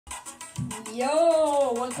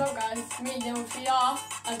Yo, what's up guys? It's me, VR,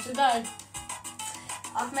 and today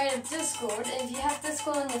I've made a Discord. If you have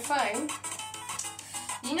Discord on your phone,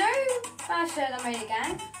 you know I said I made a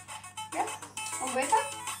gang? Yeah, on Twitter,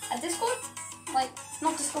 a Discord? Like,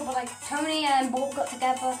 not Discord, but like Tony and Bob got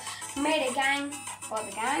together, made a gang. Well,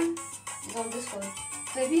 the gang is on Discord.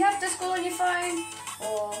 So if you have Discord on your phone,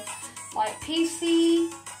 or like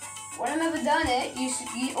PC, when I've never done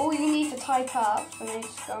it, all you need to type up, so let me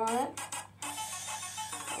just go on it.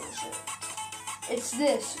 It's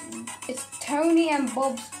this. It's Tony and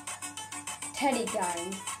Bob's Teddy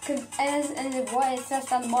Gang. And what it says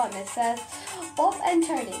down the bottom, it says Bob and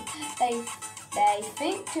Tony. They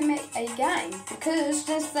think to make a gang because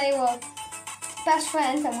since they were best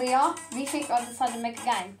friends and we think I decided to make a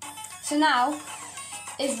gang. So now,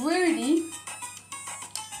 if Rudy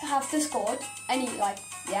have Discord and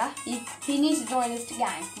he needs to join this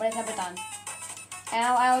gang, but it's never done. And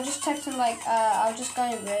I'll just text him I'll just go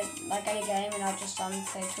over it like any game, and I'll just say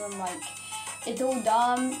to him it's all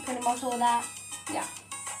done, pretty much all that. Yeah.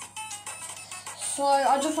 So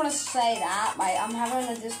I just want to say that I'm having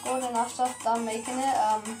a Discord and I've stuff done making it.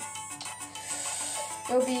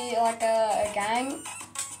 It'll be like a gang,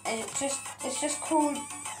 and it's just called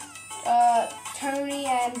Tony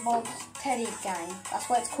and Bob's Teddy Gang. That's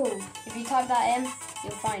what it's called. If you type that in,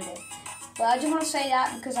 you'll find it. But I just want to say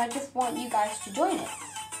that because I just want you guys to join it.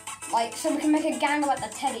 So we can make a gang like the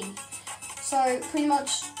Teddy. So pretty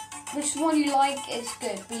much, which one you like is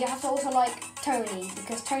good. But you have to also like Tony,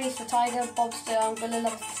 because Tony's the tiger, Bob's the umbrella,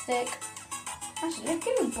 loves the stick. Actually, let's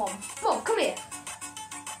give him Bob. Bob, come here.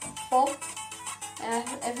 Bob.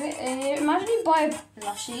 Imagine you buy a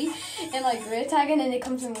plushie in real tag and then it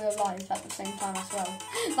comes in real life at the same time as well.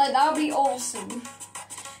 That would be awesome. And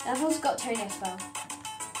I've also got Tony as well.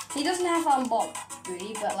 He doesn't have Bob,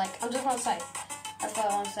 really, but I'm just want to say. That's what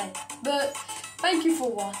I want to say. But thank you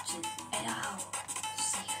for watching.